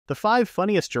The 5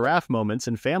 funniest giraffe moments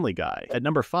in Family Guy. At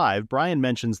number 5, Brian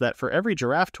mentions that for every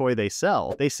giraffe toy they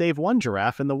sell, they save one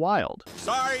giraffe in the wild.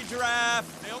 Sorry,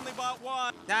 Giraffe. They only bought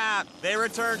one. Nah, they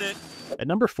returned it. At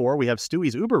number 4, we have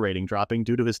Stewie's Uber rating dropping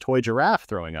due to his toy giraffe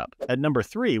throwing up. At number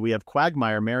 3, we have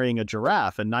Quagmire marrying a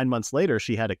giraffe and 9 months later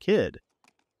she had a kid.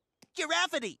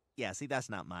 Giraffity. Yeah, see, that's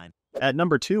not mine. At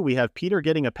number 2, we have Peter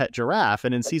getting a pet giraffe,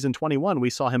 and in season 21 we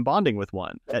saw him bonding with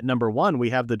one. At number 1,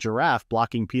 we have the giraffe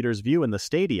blocking Peter's view in the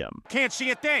stadium. Can't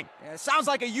see a thing. Sounds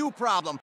like a you problem.